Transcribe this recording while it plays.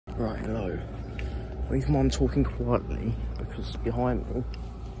Right, hello. The reason why I'm talking quietly, because behind me,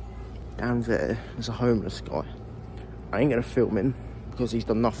 down there, there's a homeless guy. I ain't gonna film him, because he's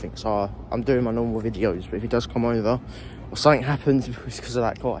done nothing, so I'm doing my normal videos, but if he does come over, or something happens because of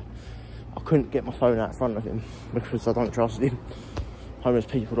that guy, I couldn't get my phone out in front of him, because I don't trust him. Homeless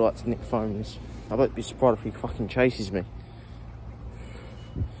people like to nick phones. I won't be surprised if he fucking chases me.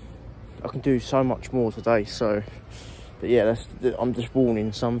 I can do so much more today, so... But yeah, I'm just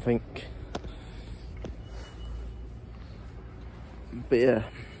warning something. But yeah.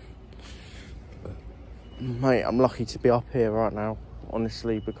 Mate, I'm lucky to be up here right now,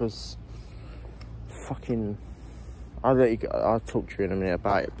 honestly, because... Fucking... I'll talk to you in a minute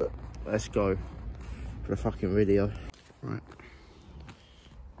about it, but let's go for the fucking video. Right.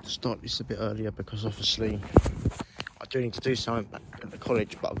 Start this a bit earlier because obviously I do need to do something back at the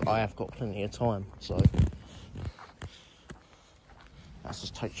college, but I have got plenty of time, so that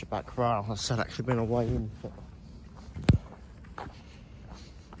just takes you back right. I said actually been away in, but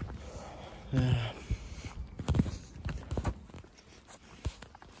yeah.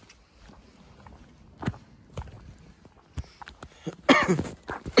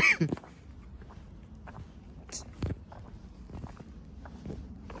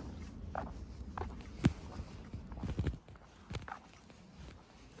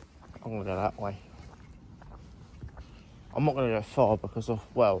 I'm gonna go that way. I'm not gonna go far because of,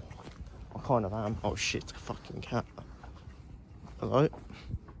 well, I kind of am. Oh shit, it's a fucking cat. Hello?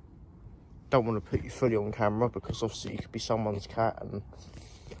 Don't want to put you fully on camera because obviously you could be someone's cat and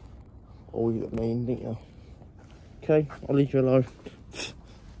all you mean, didn't you? Okay, I'll leave you alone.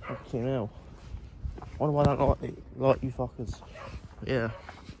 Fucking hell. Why do I don't like you fuckers? Yeah.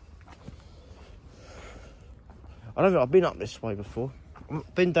 I don't think I've been up this way before.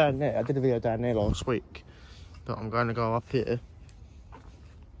 I've been down there. I did a video down there last week, but I'm going to go up here.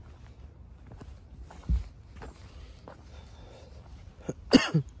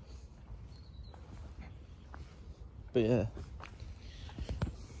 But yeah,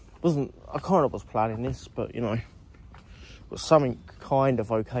 I kind of was planning this, but you know, got something kind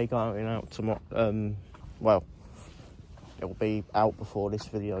of okay going out tomorrow. Well, it will be out before this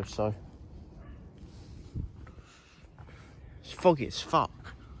video, so it's foggy as fuck.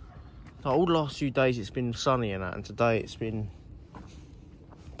 Like, all the last few days it's been sunny and that, and today it's been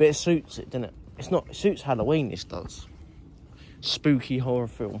a bit of suits it, didn't it? It's not, it suits Halloween, this does. Spooky horror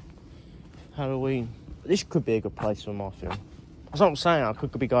film. Halloween. This could be a good place for my film. That's what I'm saying, I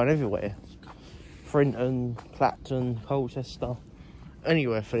could be going everywhere. Frinton, Clapton, Colchester,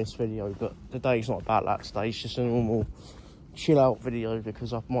 anywhere for this video, but today's not about that today, it's just a normal chill out video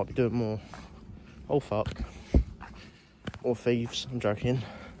because I might be doing more. Oh fuck. Or thieves, I'm joking.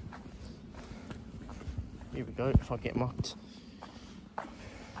 Here we go, if I get mugged.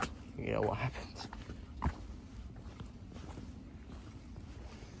 Yeah, what happens?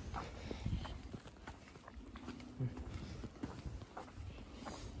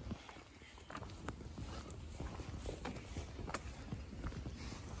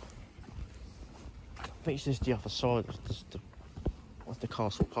 I think it's just the other side of the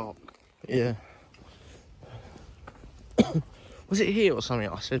castle park. Yeah. Was it here or something?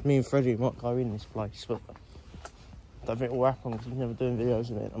 I said me and Freddie might go in this place, but I don't think it will happen because he's never doing videos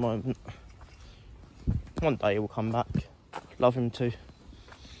in it at the moment. One day he'll come back. Love him too.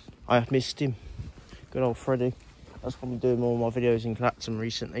 I have missed him. Good old Freddie. That's probably doing more of my videos in Clapton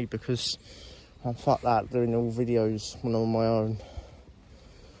recently because I'm fuck that doing all videos when I'm on my own.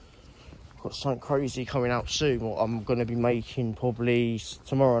 Got something crazy coming out soon, what I'm going to be making probably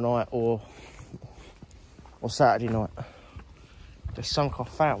tomorrow night or Saturday night. There's something I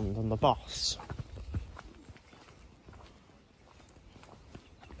found on the bus.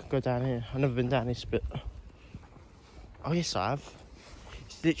 Go down here. I've never been down this bit. Oh yes I have.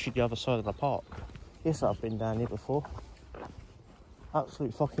 It's literally the other side of the park. Yes, I've been down here before.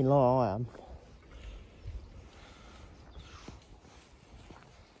 Absolute fucking lie I am.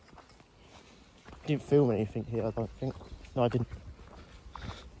 Didn't film anything here, I don't think. No, I didn't.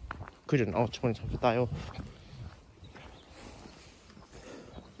 Couldn't. I just wanted to have a day off.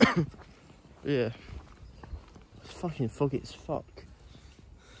 Yeah. It's fucking foggy as fuck.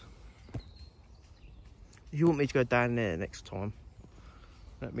 If you want me to go down there next time,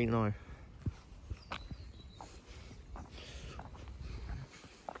 let me know.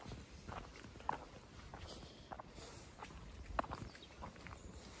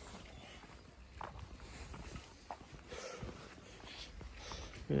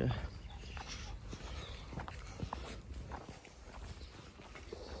 Yeah.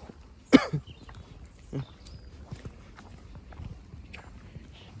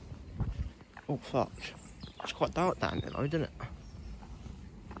 Oh fuck. It's quite dark down there though, isn't it?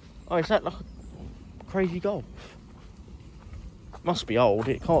 Oh, is that like a crazy Golf? Must be old,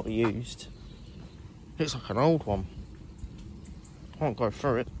 it can't be used. Looks like an old one. Can't go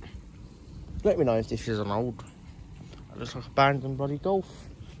through it. Let me know if this is an old. It looks like abandoned bloody Golf.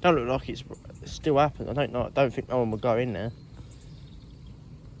 Don't look like it's still happened. I don't know. I don't think no one would go in there.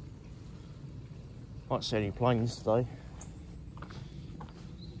 Might see any planes today.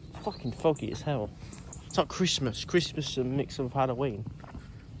 It's fucking foggy as hell. It's like Christmas. Christmas and mix of Halloween.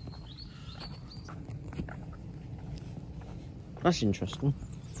 That's interesting.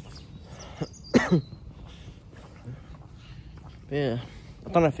 Yeah. I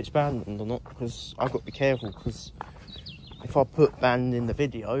don't know if it's abandoned or not, because I've got to be careful, because if I put banned in the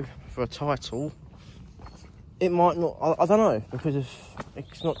video for a title, it might not, I don't know, because if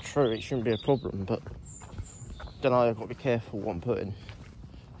it's not true, it shouldn't be a problem, but I don't know, I've got to be careful what I'm putting.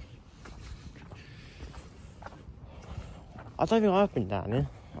 I don't think I've been down here.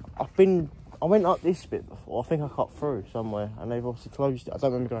 I went up this bit before, I think I cut through somewhere, and they've obviously closed it. I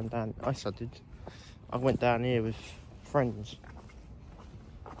don't remember going down, yes I did. I went down here with friends.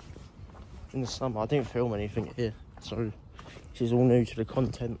 In the summer, I didn't film anything here, so this is all new to the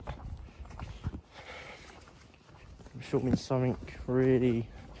content. I'm filming something really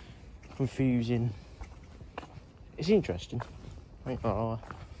confusing. It's interesting. I ain't gonna lie.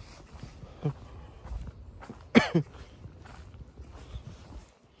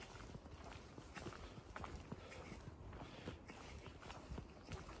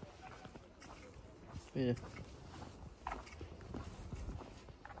 Yeah.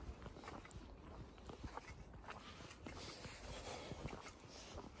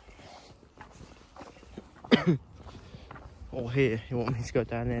 Or here, you want me to go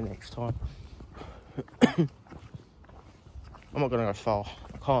down there next time? I'm not gonna go far.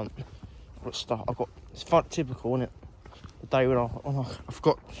 I can't. It's quite typical, isn't it? The day when I've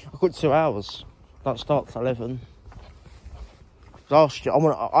got 2 hours. That starts at 11. Last year,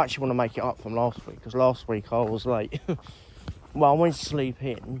 I actually want to make it up from last week, because last week I was late. Well, I went to sleep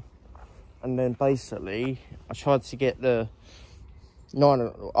in, and then basically I tried to get the 9.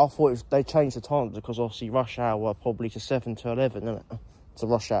 I thought they changed the times because obviously rush hour probably to 7 to 11, isn't it? To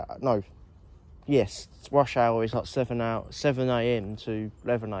rush hour. No. Yes, rush hour is like 7 a.m. to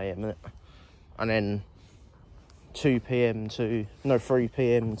 11 a.m, isn't it? And then 3 p.m. to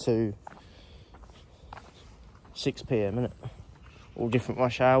 6 p.m, isn't it? All different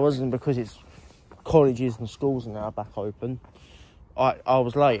rush hours, and because it's colleges and schools are now back open, I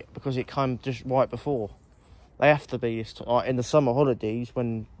was late because it came just right before. They have to be in the summer holidays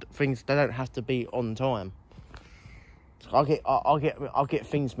when they don't have to be on time. So I get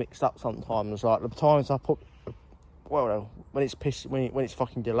things mixed up sometimes. Like the times I put, well, when it's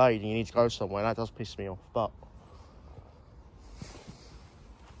fucking delayed and you need to go somewhere, that does piss me off. But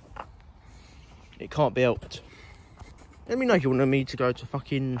it can't be helped. Let me know if you want me to go to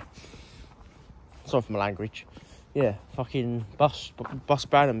fucking. Sorry for my language. Yeah, fucking bus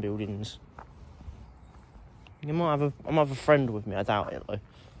banning buildings. I might have a friend with me. I doubt it though.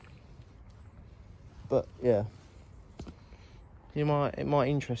 But yeah, it might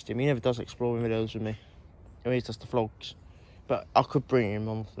interest him. He never does exploring videos with me. He does the vlogs. But I could bring him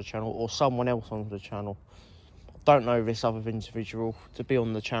onto the channel, or someone else onto the channel. Don't know this other individual to be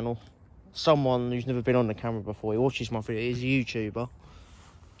on the channel. Someone who's never been on the camera before. He watches my video. He's a YouTuber.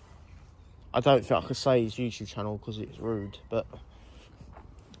 I don't think I could say his YouTube channel because it's rude, but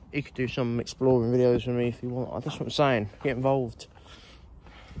he could do some exploring videos with me if you want. That's what I'm saying. Get involved.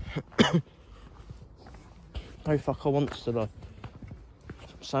 No fucker wants to though.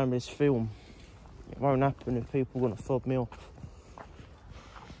 I'm saying with this film, it won't happen if people are gonna fob me off.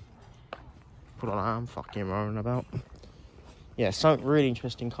 Put on I'm fucking worrying about. Yeah, something really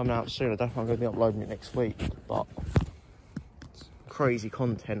interesting coming out soon. I don't think I'm gonna be uploading it next week, but crazy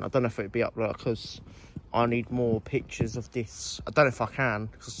content. I don't know if it'd be uploaded because I need more pictures of this. I don't know if I can,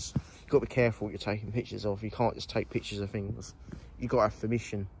 because you've got to be careful what you're taking pictures of. You can't just take pictures of things. You've got to have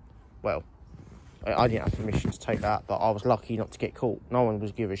permission. Well, I didn't have permission to take that, but I was lucky not to get caught. No one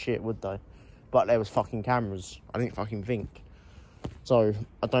would give a shit, would they? But there was fucking cameras. I didn't fucking think. So,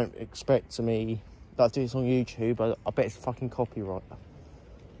 I don't expect me that I do this on YouTube. I bet it's fucking copyright.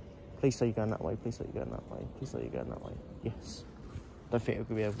 Please say you're going that way. Please say you're going that way. Please say you're going that way. Yes. I don't think we're going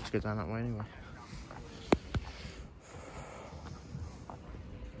to be able to go down that way anyway.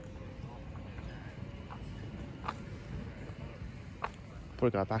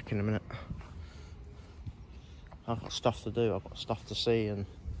 Probably go back in a minute. I've got stuff to do. I've got stuff to see, and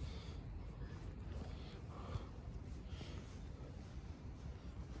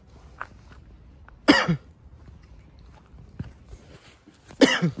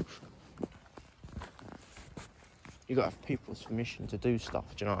You gotta have people's permission to do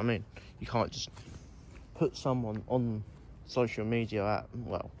stuff, do you know what I mean? You can't just put someone on social media at,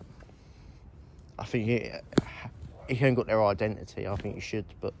 well, I think it ain't got their identity. I think you should,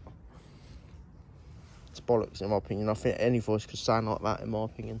 but it's bollocks in my opinion. I think any voice could sound like that in my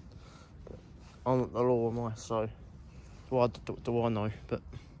opinion. But I'm not the law, am I? So what do I know? But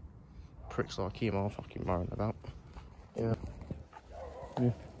pricks like him are fucking moaning about. Yeah.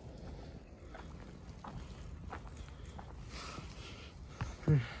 Yeah.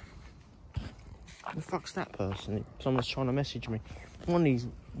 Who the fuck's that person? Someone's trying to message me. One of these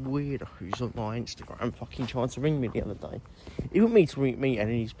weirdos on my Instagram fucking tried to ring me the other day. He wouldn't me to meet any of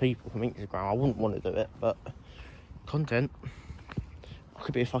these people from Instagram. I wouldn't want to do it, but content. I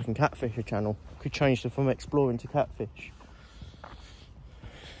could be a fucking catfisher channel. Could change from exploring to catfish.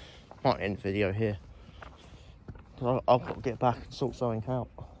 Might end the video here. I've got to get back and sort something out.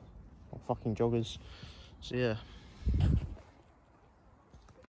 Fucking joggers. So yeah.